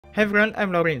Hey everyone,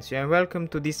 I'm Laurencio and welcome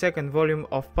to the second volume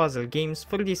of puzzle games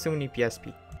for the Sony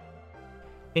PSP.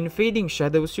 In Fading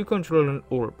Shadows you control an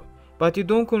orb, but you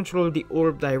don't control the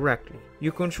orb directly,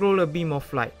 you control a beam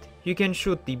of light. You can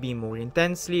shoot the beam more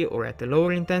intensely or at a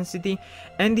lower intensity,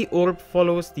 and the orb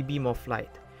follows the beam of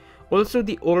light. Also,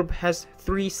 the orb has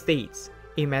 3 states.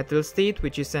 A metal state,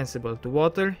 which is sensible to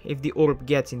water. If the orb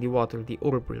gets in the water, the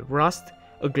orb will rust.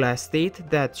 A glass state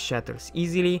that shatters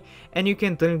easily, and you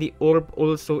can turn the orb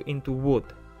also into wood,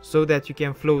 so that you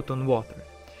can float on water.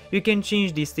 You can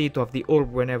change the state of the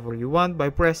orb whenever you want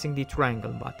by pressing the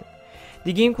triangle button.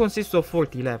 The game consists of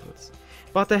 40 levels,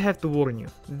 but I have to warn you,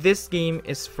 this game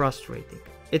is frustrating.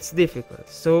 It's difficult,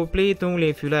 so play it only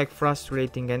if you like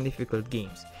frustrating and difficult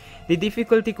games. The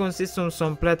difficulty consists on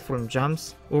some platform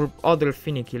jumps or other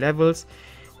finicky levels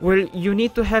where you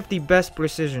need to have the best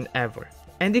precision ever.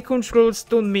 And the controls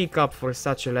don't make up for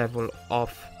such a level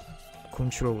of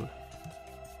control.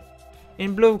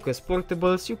 In Blokus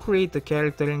Portables you create a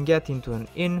character and get into an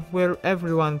inn where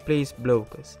everyone plays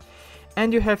Blokus.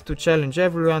 And you have to challenge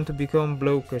everyone to become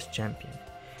Blokus champion.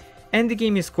 And the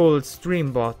game is called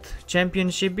Steambot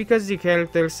Championship because the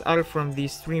characters are from the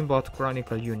Steambot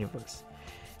Chronicle universe.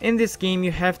 In this game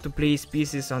you have to place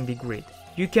pieces on the grid.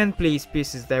 You can't place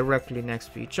pieces directly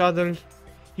next to each other.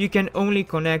 You can only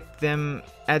connect them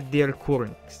at their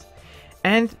corners.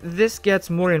 And this gets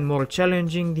more and more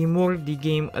challenging the more the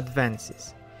game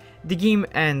advances. The game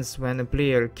ends when a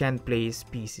player can't place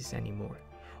pieces anymore.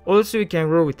 Also you can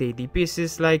rotate the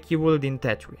pieces like you would in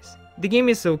Tetris. The game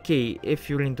is okay if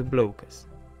you're into Blokus.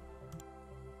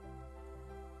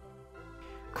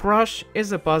 Crush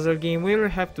is a puzzle game where you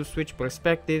have to switch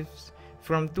perspectives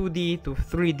from 2D to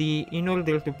 3D in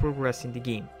order to progress in the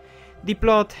game. The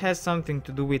plot has something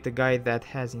to do with a guy that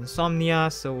has insomnia,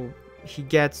 so he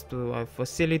gets to a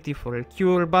facility for a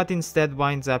cure, but instead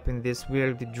winds up in these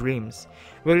weird dreams,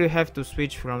 where you have to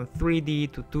switch from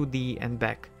 3D to 2D and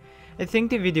back. I think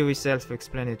the video is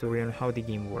self-explanatory on how the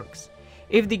game works.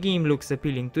 If the game looks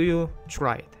appealing to you,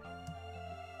 try it.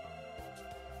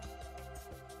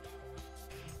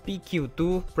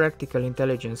 PQ2, Practical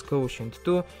Intelligence Quotient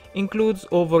 2, includes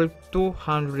over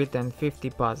 250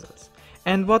 puzzles.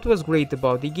 And what was great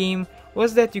about the game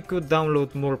was that you could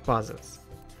download more puzzles.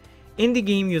 In the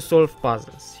game you solve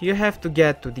puzzles. You have to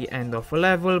get to the end of a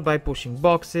level by pushing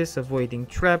boxes, avoiding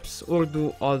traps, or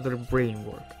do other brain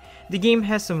work. The game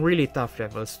has some really tough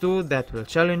levels too that will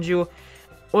challenge you.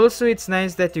 Also it's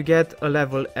nice that you get a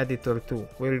level editor too,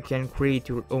 where you can create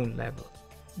your own level.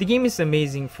 The game is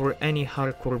amazing for any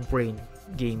hardcore brain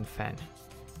game fan.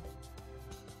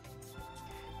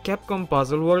 Capcom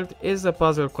Puzzle World is a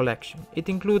puzzle collection. It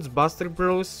includes Buster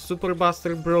Bros, Super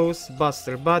Buster Bros,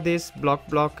 Buster Buddies, Block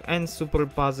Block, and Super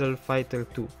Puzzle Fighter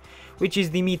 2, which is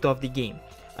the meat of the game.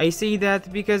 I say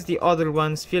that because the other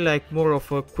ones feel like more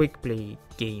of a quick play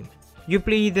game. You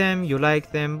play them, you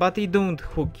like them, but they don't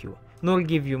hook you, nor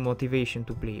give you motivation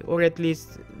to play, or at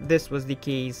least this was the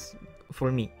case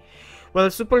for me. Well,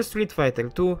 Super Street Fighter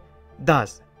 2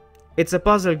 does. It's a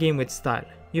puzzle game with style.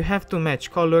 You have to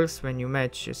match colors. When you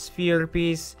match a sphere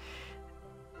piece,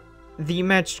 the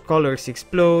matched colors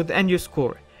explode and you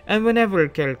score. And whenever a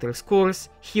character scores,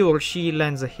 he or she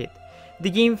lands a hit. The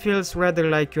game feels rather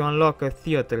like you unlock a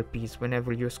theater piece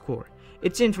whenever you score.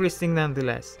 It's interesting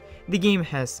nonetheless. The game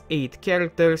has 8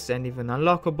 characters and even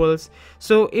unlockables,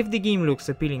 so if the game looks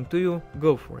appealing to you,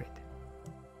 go for it.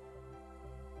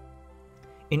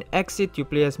 In Exit you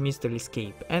play as Mr.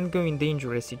 Escape and go in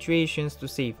dangerous situations to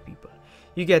save people.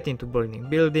 You get into burning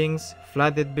buildings,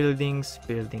 flooded buildings,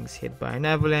 buildings hit by an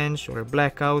avalanche or a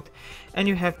blackout, and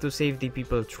you have to save the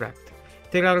people trapped.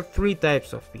 There are 3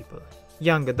 types of people.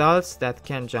 Young adults that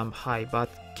can jump high but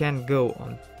can go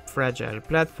on fragile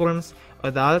platforms,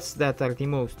 adults that are the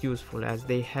most useful as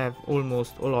they have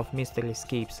almost all of Mr.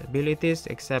 Escape's abilities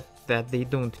except that they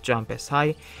don't jump as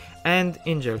high, and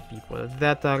injured people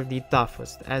that are the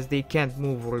toughest as they can't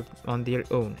move on their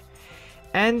own.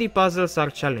 And the puzzles are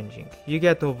challenging. You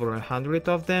get over 100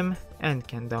 of them and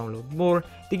can download more.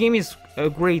 The game is a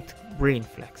great brain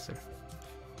flexor.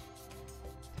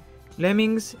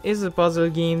 Lemmings is a puzzle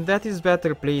game that is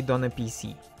better played on a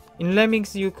PC. In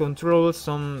Lemmings you control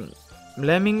some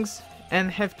lemmings and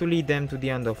have to lead them to the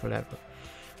end of a level.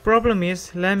 Problem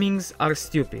is, lemmings are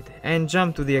stupid and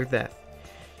jump to their death.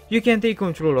 You can take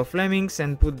control of lemmings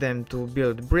and put them to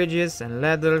build bridges and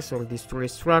ladders or destroy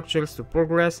structures to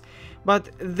progress, but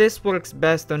this works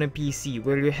best on a PC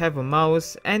where you have a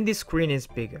mouse and the screen is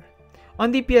bigger.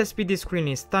 On the PSP the screen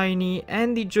is tiny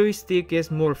and the joystick is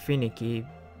more finicky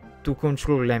to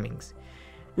control lemmings,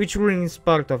 which ruins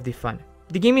part of the fun.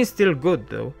 The game is still good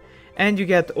though, and you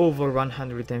get over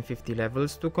 150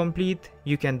 levels to complete.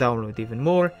 You can download even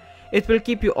more. It will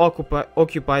keep you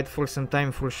occupied for some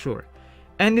time for sure.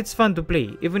 And it's fun to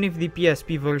play, even if the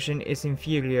PSP version is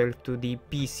inferior to the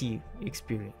PC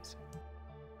experience.